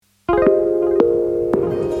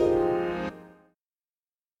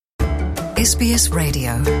SBS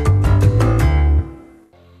Radio.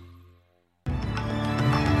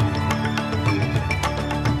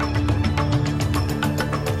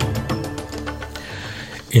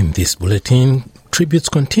 In this bulletin, tributes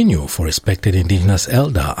continue for respected Indigenous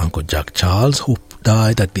elder Uncle Jack Charles, who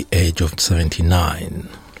died at the age of 79.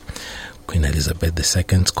 Queen Elizabeth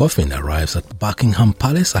II's coffin arrives at Buckingham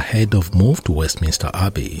Palace ahead of move to Westminster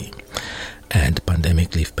Abbey. And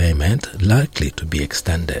pandemic leave payment likely to be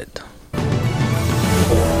extended.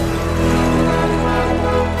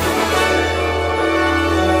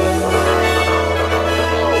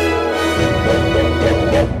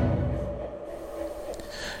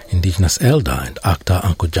 Indigenous elder and actor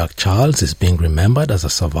Uncle Jack Charles is being remembered as a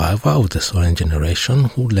survivor of the Stolen generation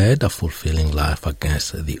who led a fulfilling life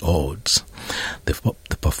against the odds.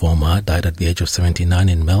 The performer died at the age of 79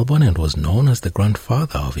 in Melbourne and was known as the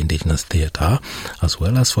grandfather of Indigenous theatre, as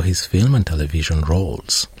well as for his film and television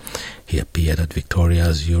roles. He appeared at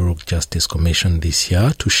Victoria's Yoorrook Justice Commission this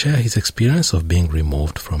year to share his experience of being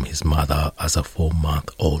removed from his mother as a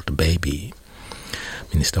 4-month-old baby.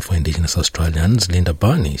 Minister for Indigenous Australians Linda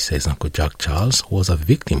Burney says Uncle Jack Charles was a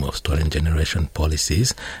victim of Stolen generation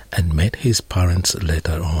policies and met his parents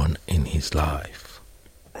later on in his life.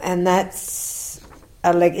 And that's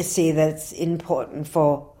a legacy that's important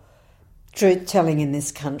for truth-telling in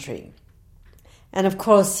this country. And of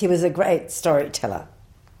course, he was a great storyteller,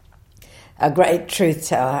 a great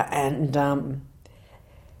truth-teller, and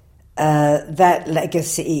that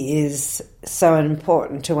legacy is so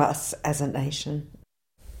important to us as a nation.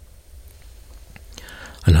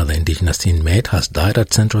 Another Indigenous inmate has died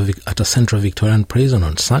at a Central Victorian prison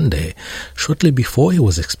on Sunday, shortly before he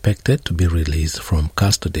was expected to be released from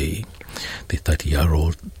custody. The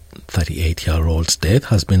 38-year-old's death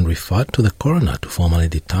has been referred to the coroner to formally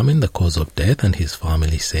determine the cause of death, and his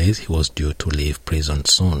family says he was due to leave prison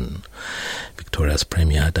soon. Victoria's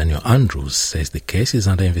Premier Daniel Andrews says the case is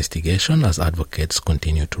under investigation as advocates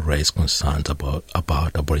continue to raise concerns about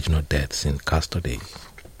Aboriginal deaths in custody.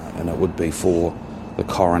 And it would be for the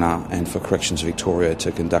coroner and for Corrections Victoria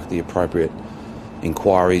to conduct the appropriate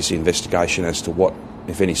inquiries, the investigation as to what,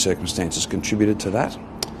 if any, circumstances contributed to that,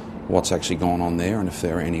 what's actually gone on there, and if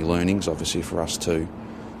there are any learnings, obviously, for us to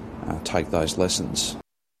take those lessons.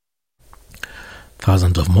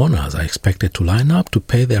 Thousands of mourners are expected to line up to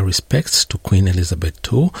pay their respects to Queen Elizabeth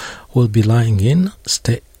II, who will be lying in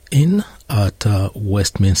at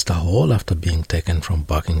Westminster Hall after being taken from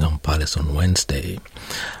Buckingham Palace on Wednesday.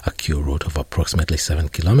 A queue route of approximately 7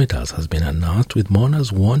 kilometres has been announced, with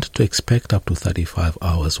mourners warned to expect up to 35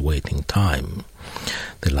 hours waiting time.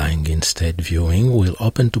 The lying-in state viewing will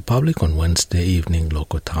open to public on Wednesday evening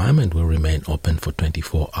local time and will remain open for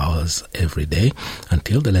 24 hours every day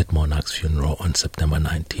until the late monarch's funeral on September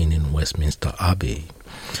 19 in Westminster Abbey.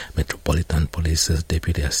 Metropolitan Police's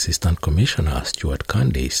Deputy Assistant Commissioner Stuart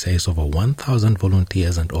Candy says over 1,000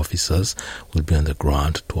 volunteers and officers will be on the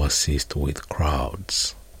ground to assist with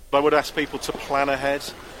crowds. I would ask people to plan ahead.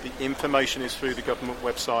 The information is through the government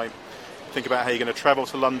website. Think about how you're going to travel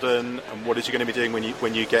to London and what is you going to be doing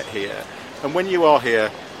when you get here. And when you are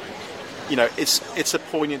here, you know, it's a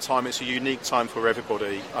poignant time, it's a unique time for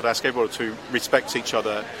everybody. I'd ask everybody to respect each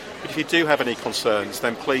other. But if you do have any concerns,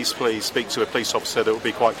 then please speak to a police officer that will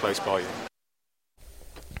be quite close by you.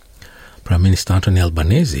 Prime Minister Anthony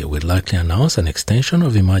Albanese will likely announce an extension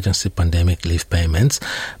of emergency pandemic leave payments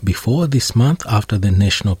before this month after the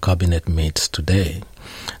National Cabinet meets today.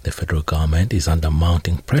 The federal government is under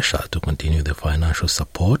mounting pressure to continue the financial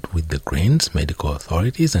support, with the Greens, medical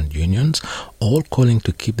authorities and unions all calling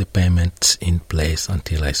to keep the payments in place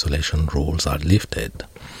until isolation rules are lifted.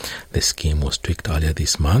 The scheme was tweaked earlier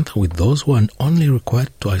this month, with those who are only required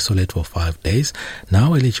to isolate for 5 days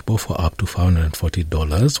now eligible for up to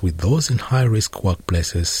 $540, with those in high-risk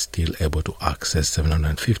workplaces still able to access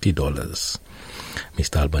 $750.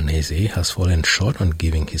 Mr. Albanese has fallen short on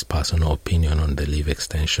giving his personal opinion on the leave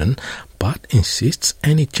extension, but insists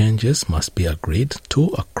any changes must be agreed to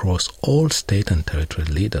across all state and territory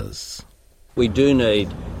leaders. We do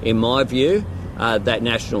need, in my view, that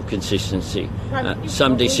national consistency.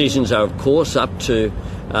 Some decisions are, of course, up to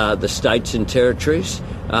the states and territories,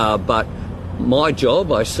 but my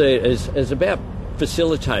job, I see it as about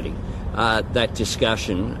facilitating that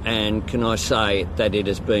discussion, and can I say that it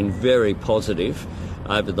has been very positive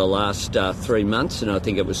over the last 3 months, and I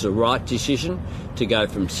think it was the right decision to go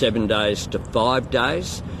from 7 days to 5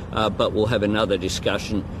 days, but we'll have another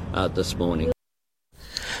discussion this morning.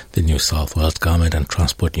 The New South Wales government and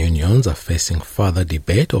transport unions are facing further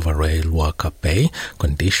debate over rail worker pay,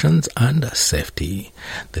 conditions and safety.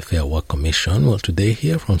 The Fair Work Commission will today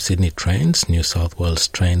hear from Sydney Trains, New South Wales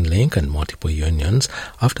Trainlink and multiple unions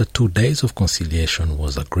after 2 days of conciliation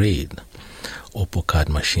was agreed. Opal card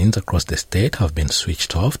machines across the state have been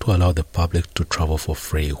switched off to allow the public to travel for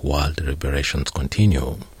free while deliberations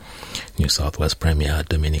continue. New South Wales Premier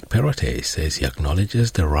Dominic Perrottet says he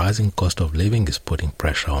acknowledges the rising cost of living is putting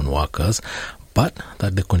pressure on workers, but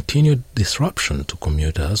that the continued disruption to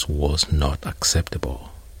commuters was not acceptable.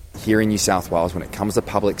 Here in New South Wales, when it comes to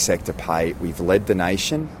public sector pay, we've led the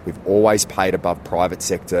nation. We've always paid above private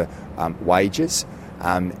sector wages,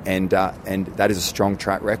 and that is a strong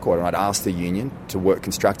track record. And I'd ask the union to work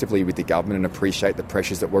constructively with the government and appreciate the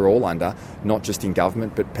pressures that we're all under, not just in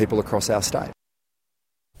government, but people across our state.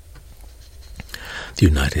 The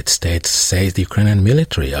United States says the Ukrainian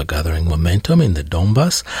military are gathering momentum in the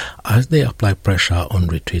Donbass as they apply pressure on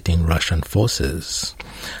retreating Russian forces.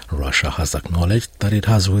 Russia has acknowledged that it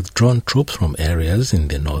has withdrawn troops from areas in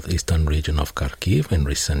the northeastern region of Kharkiv in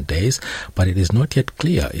recent days, but it is not yet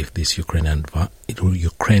clear if this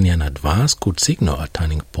Ukrainian advance could signal a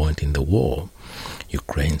turning point in the war.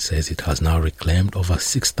 Ukraine says it has now reclaimed over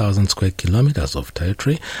 6,000 square kilometers of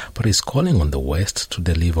territory, but is calling on the West to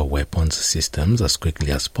deliver weapons systems as quickly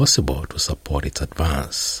as possible to support its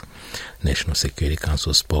advance. National Security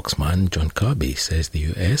Council spokesman John Kirby says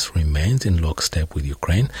the US remains in lockstep with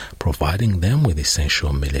Ukraine, providing them with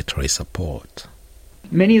essential military support.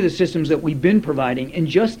 Many of the systems that we've been providing in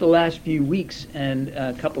just the last few weeks and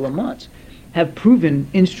a couple of months have proven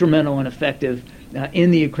instrumental and effective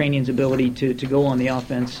in the Ukrainians' ability to go on the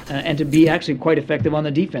offense and to be actually quite effective on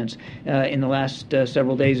the defense in the last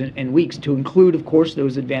several days and weeks, to include, of course,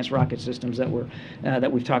 those advanced rocket systems that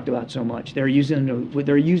we've talked about so much. They're using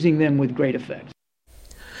them with great effect.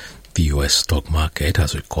 The US stock market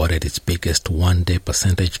has recorded its biggest one-day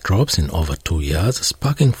percentage drops in over 2 years,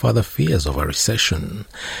 sparking further fears of a recession.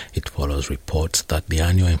 It follows reports that the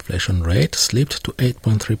annual inflation rate slipped to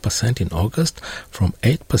 8.3% in August from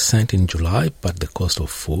 8% in July, but the cost of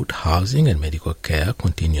food, housing and medical care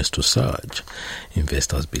continues to surge.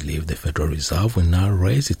 Investors believe the Federal Reserve will now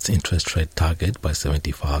raise its interest rate target by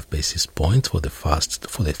 75 basis points for the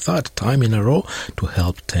third time in a row to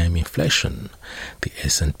help tame inflation. The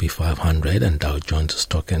S&P 500 and Dow Jones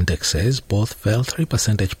stock indexes both fell 3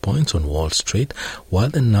 percentage points on Wall Street, while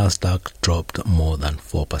the Nasdaq dropped more than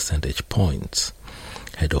 4 percentage points.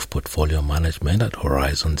 Head of Portfolio Management at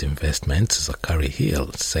Horizons Investments, Zachary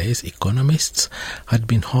Hill, says economists had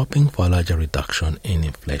been hoping for a larger reduction in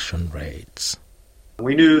inflation rates.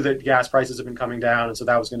 We knew that gas prices have been coming down, and so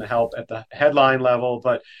that was going to help at the headline level.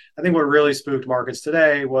 But I think what really spooked markets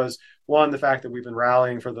today was, one, the fact that we've been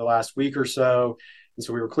rallying for the last week or so. And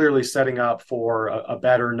so we were clearly setting up for a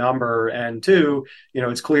better number. And two,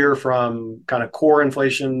 it's clear from kind of core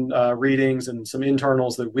inflation readings and some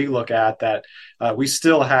internals that we look at that we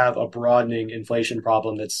still have a broadening inflation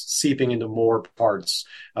problem that's seeping into more parts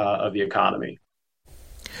of the economy.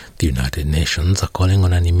 The United Nations are calling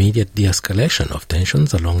on an immediate de-escalation of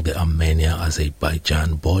tensions along the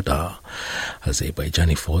Armenia-Azerbaijan border.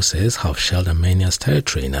 Azerbaijani forces have shelled Armenia's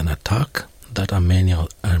territory in an attack that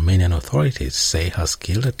Armenian authorities say has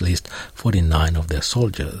killed at least 49 of their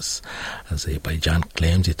soldiers. Azerbaijan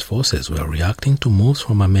claims its forces were reacting to moves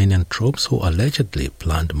from Armenian troops who allegedly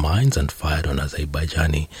planted mines and fired on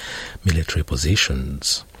Azerbaijani military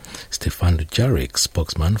positions. Stefan Dujarric,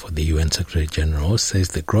 spokesman for the UN Secretary General, says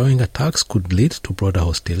the growing attacks could lead to broader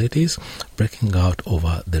hostilities breaking out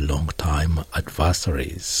over the long-time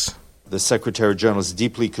adversaries. The Secretary General is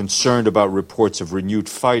deeply concerned about reports of renewed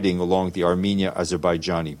fighting along the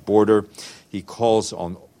Armenia-Azerbaijani border. He calls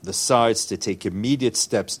on the sides to take immediate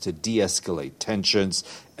steps to de-escalate tensions,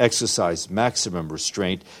 exercise maximum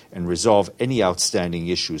restraint, and resolve any outstanding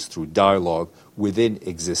issues through dialogue within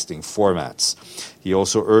existing formats. He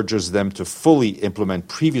also urges them to fully implement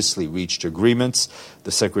previously reached agreements.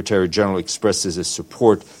 The Secretary General expresses his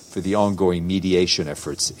support for the ongoing mediation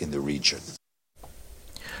efforts in the region.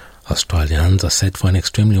 Australians are set for an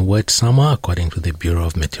extremely wet summer, according to the Bureau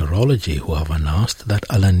of Meteorology, who have announced that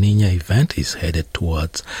a La Niña event is headed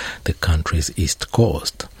towards the country's east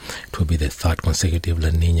coast. It will be the third consecutive La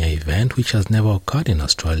Niña event, which has never occurred in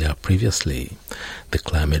Australia previously. The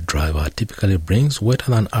climate driver typically brings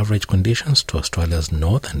wetter than average conditions to Australia's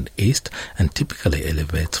north and east and typically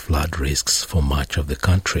elevates flood risks for much of the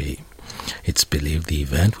country. It's believed the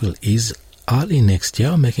event will ease early next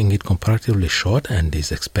year, making it comparatively short, and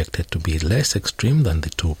is expected to be less extreme than the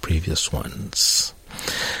two previous ones.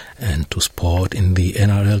 And to sport, in the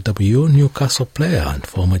NRLW, Newcastle player and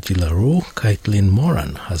former Gilaroo, Caitlin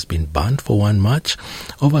Moran, has been banned for one match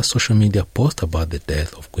over a social media post about the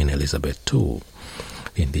death of Queen Elizabeth II.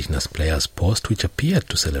 The Indigenous player's post, which appeared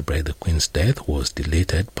to celebrate the Queen's death, was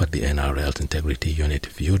deleted, but the NRL's integrity unit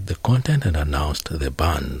viewed the content and announced the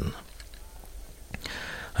ban.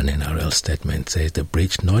 An NRL statement says the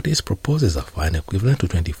breach notice proposes a fine equivalent to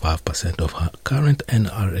 25% of her current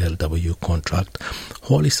NRLW contract,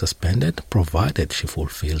 wholly suspended, provided she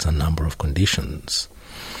fulfills a number of conditions.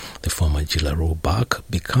 The former Gilaroo back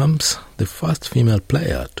becomes the first female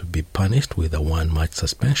player to be punished with a one-match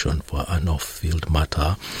suspension for an off-field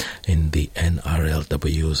matter in the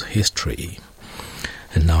NRLW's history.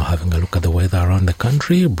 And now having a look at the weather around the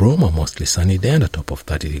country. Broome, a mostly sunny day and a top of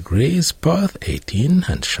 30 degrees. Perth, 18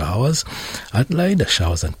 and showers. Adelaide,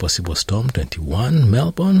 showers and possible storm, 21.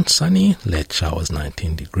 Melbourne, sunny, late showers,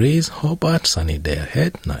 19 degrees. Hobart, sunny day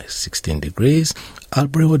ahead, nice, 16 degrees.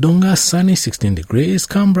 Albury-Wodonga, sunny, 16 degrees.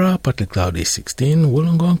 Canberra, partly cloudy, 16.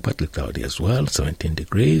 Wollongong, partly cloudy as well, 17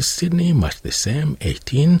 degrees. Sydney, much the same,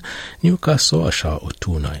 18. Newcastle, a shower or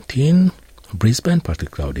 2, 19. Brisbane, partly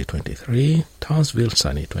cloudy, 23. Townsville,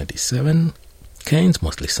 sunny, 27. Cairns,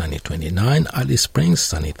 mostly sunny, 29. Alice Springs,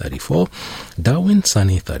 sunny, 34. Darwin,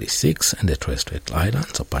 sunny, 36. And the Torres Strait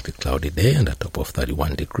Islands, a partly cloudy day and a top of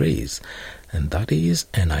 31 degrees. And that is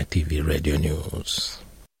NITV Radio News.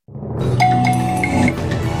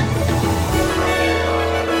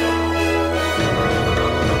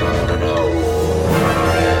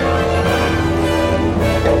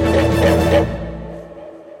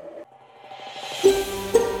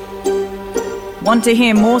 Want to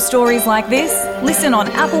hear more stories like this? Listen on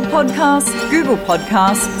Apple Podcasts, Google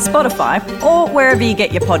Podcasts, Spotify, or wherever you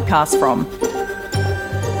get your podcasts from.